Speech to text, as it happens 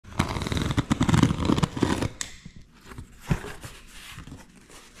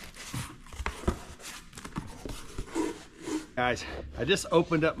Guys, I just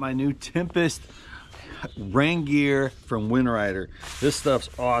opened up my new Tempest rain gear from Windrider. This stuff's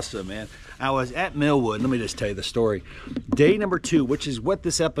awesome, man. I was at Millwood. Let me just tell you the story. Day number 2, which is what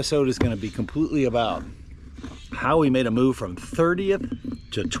this episode is going to be completely about. How we made a move from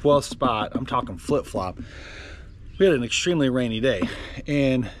 30th to 12th spot. I'm talking flip-flop. We had an extremely rainy day,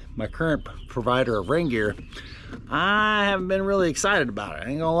 and my current provider of rain gear, I haven't been really excited about it. I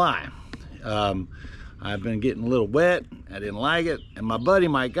ain't gonna lie. I've been getting a little wet. I didn't like it. And my buddy,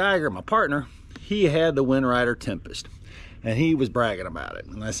 Mike Geiger, my partner, he had the Windrider Tempest, and he was bragging about it.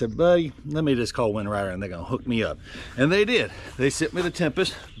 And I said, buddy, let me just call Windrider and they're gonna hook me up. And they did. They sent me the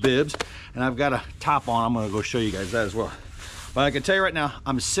Tempest bibs, and I've got a top on. I'm gonna go show you guys that as well. But I can tell you right now,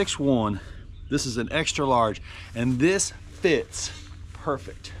 I'm 6'1". This is an extra large, and this fits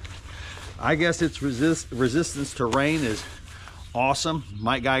perfect. I guess its resistance to rain is awesome.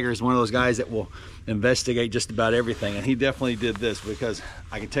 Mike Geiger is one of those guys that will investigate just about everything, and he definitely did this, because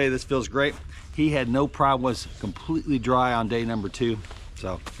I can tell you this feels great. He had no problem, was completely dry on day number 2.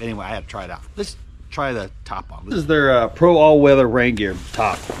 So anyway, I had to try it out. Let's try the top on. This is their Pro All-Weather rain gear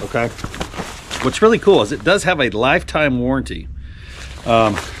top, okay? What's really cool is it does have a lifetime warranty.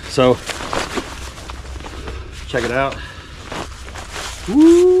 So check it out.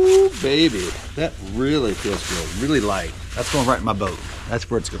 Woo, baby, that really feels good. Really light. That's going right in my boat. That's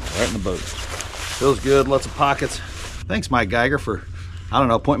where it's going, right in the boat. Feels good, lots of pockets. Thanks, Mike Geiger, for, I don't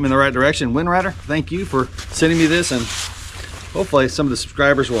know, pointing me in the right direction. Windrider, thank you for sending me this, and hopefully some of the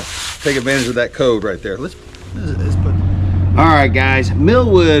subscribers will take advantage of that code right there. Let's put. All right, guys,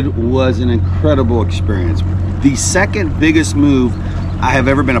 Millwood was an incredible experience. The second biggest move I have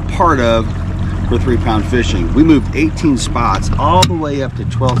ever been a part of for 3-pound fishing. We moved 18 spots all the way up to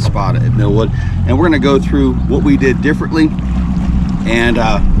 12th spot at Millwood, and we're gonna go through what we did differently and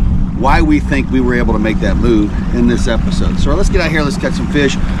why we think we were able to make that move in this episode. So let's get out here, let's catch some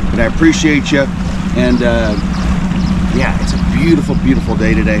fish. But I appreciate you, and yeah, it's a beautiful, beautiful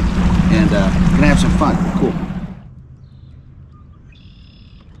day today, and gonna have some fun. Cool.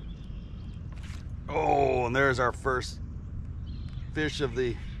 Oh, and there's our first fish of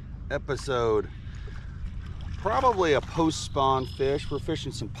the episode. Probably a post-spawn fish. We're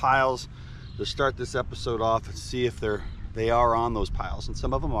fishing some piles to start this episode off and see if they are on those piles, and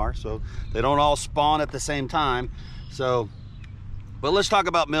some of them are, so they don't all spawn at the same time. So, but let's talk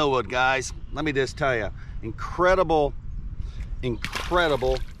about Millwood, guys. Let me just tell you, incredible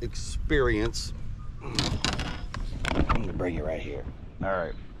experience. I'm gonna bring you right here. All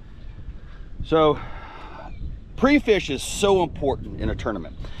right, so pre-fish is so important in a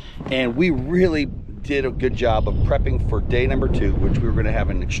tournament, and we really did a good job of prepping for day number 2, which we were going to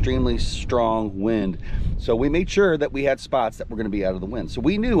have an extremely strong wind. So we made sure that we had spots that were going to be out of the wind. So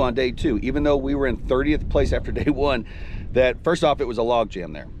we knew on day 2, even though we were in 30th place after day 1, that first off, it was a log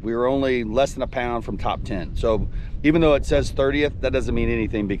jam there. We were only less than a pound from top 10. So even though it says 30th, that doesn't mean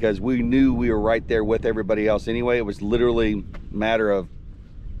anything, because we knew we were right there with everybody else anyway. It was literally a matter of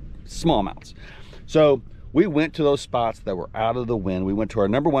small amounts. So we went to those spots that were out of the wind. We went to our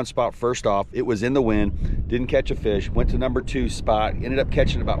number 1 spot first off. It was in the wind, didn't catch a fish. Went to number 2 spot, ended up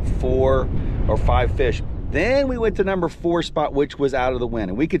catching about 4 or 5 fish. Then we went to number 4 spot, which was out of the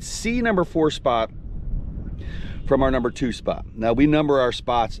wind. And we could see number 4 spot from our number 2 spot. Now we number our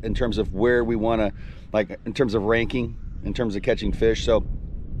spots in terms of where we wanna, like in terms of ranking, in terms of catching fish. So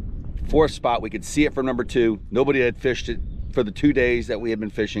 4th spot, we could see it from number 2. Nobody had fished it for the 2 days that we had been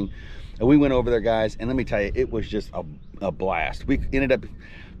fishing. And we went over there, guys, and let me tell you, it was just a blast. We ended up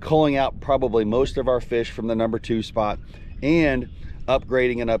culling out probably most of our fish from the number 2 spot, and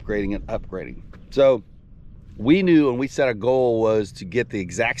upgrading and upgrading and upgrading. So we knew, and we set a goal, was to get the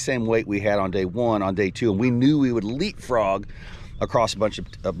exact same weight we had on day 1 on day 2, and we knew we would leapfrog across a bunch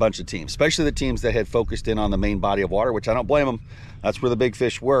of teams, especially the teams that had focused in on the main body of water, which I don't blame them. That's where the big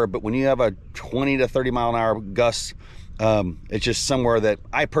fish were. But when you have a 20 to 30 mile an hour gusts, it's just somewhere that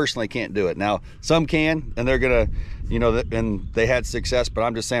I personally can't do it. Now some can, and they're gonna, you know, and they had success, but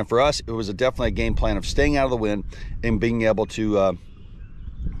I'm just saying, for us, it was definitely a game plan of staying out of the wind and being able to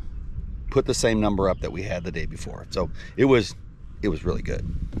put the same number up that we had the day before. So it was really good.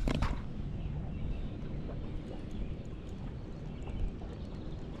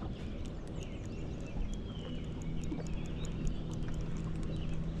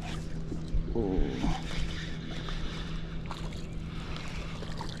 Ooh.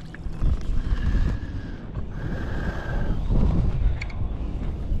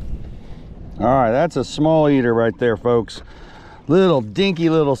 All right, that's a small eater right there, folks. Little dinky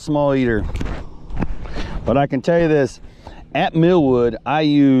little small eater. But I can tell you this, at Millwood, I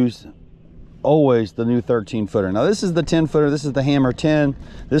used always the new 13 footer. Now this is the 10 footer, this is the Hammer 10.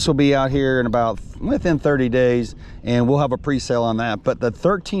 This will be out here in about within 30 days, and we'll have a pre-sale on that. But the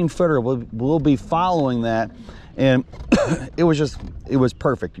 13 footer will be following that, and it was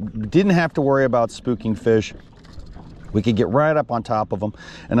perfect. You didn't have to worry about spooking fish. We could get right up on top of them,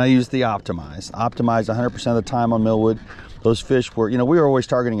 and I used the Optimize 100% of the time on Millwood. Those fish were, you know, we were always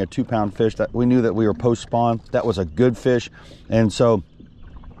targeting a 2-pound fish. That we knew that we were post-spawn. That was a good fish, and so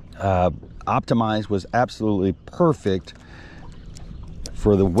Optimize was absolutely perfect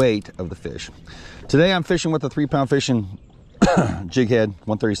for the weight of the fish. Today I'm fishing with a 3-pound fishing jig head,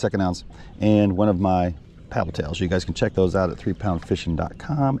 1/32 ounce, and one of my paddle tails. You guys can check those out at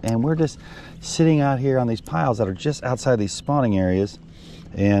 3poundfishing.com. And we're just sitting out here on these piles that are just outside these spawning areas,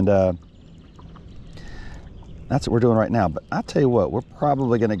 and that's what we're doing right now. But I'll tell you what, we're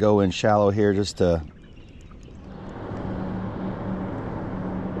probably going to go in shallow here just to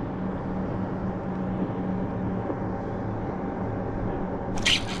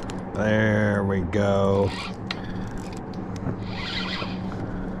there we go.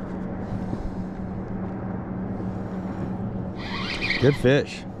 Good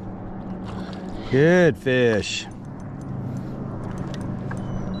fish. Good fish.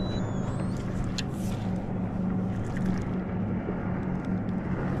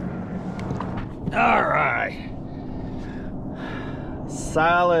 All right.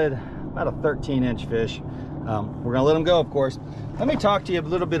 Solid, about a 13-inch fish. We're gonna let them go, of course. Let me talk to you a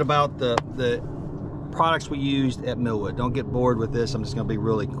little bit about the products we used at Millwood. Don't get bored with this. I'm just gonna be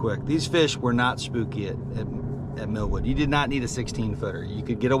really quick. These fish were not spooky at Millwood. You did not need a 16 footer. You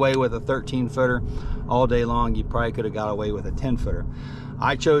could get away with a 13 footer all day long. You probably could have got away with a 10 footer.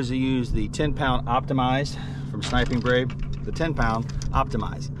 I chose to use the 10-pound Optimized from Sniping Braid, the 10-pound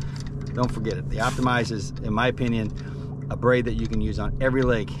Optimized. Don't forget it. The Optimized is, in my opinion, a braid that you can use on every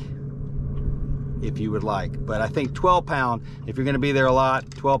lake if you would like. But I think 12-pound, if you're going to be there a lot,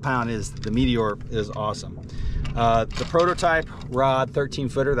 12-pound is the Meteor is awesome. The prototype rod 13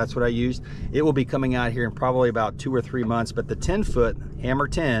 footer, that's what I used. It will be coming out here in probably about 2 or 3 months, but the 10-foot Hammer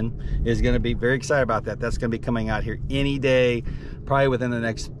 10 is going to be very excited about that. That's going to be coming out here any day, probably within the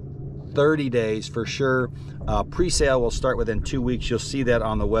next 30 days for sure. Pre-sale will start within 2 weeks. You'll see that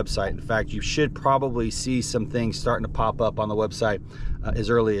on the website. In fact, you should probably see some things starting to pop up on the website as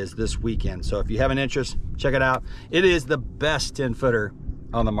early as this weekend. So if you have an interest, check it out. It is the best 10-footer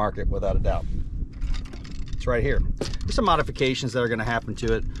on the market without a doubt. It's right here. There's some modifications that are going to happen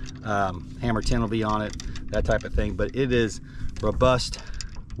to it. Hammer 10 will be on it, that type of thing, but it is robust,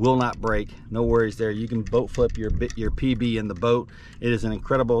 will not break, no worries there. You can boat flip your PB in the boat. It is an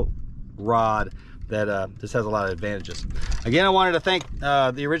incredible rod that just has a lot of advantages. Again, I wanted to thank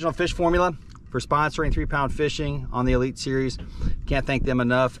the Original Fish Formula for sponsoring 3-Pound Fishing on the Elite Series. Can't thank them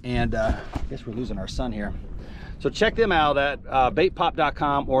enough, and I guess we're losing our sun here. So check them out at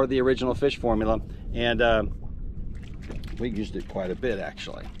baitpop.com or the Original Fish Formula, and we used it quite a bit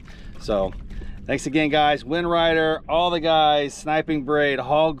actually. So thanks again, guys. Windrider, all the guys, Sniping Braid,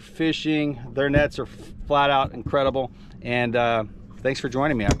 Hog Fishing, their nets are flat out incredible. And thanks for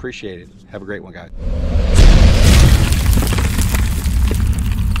joining me. I appreciate it. Have a great one, guys.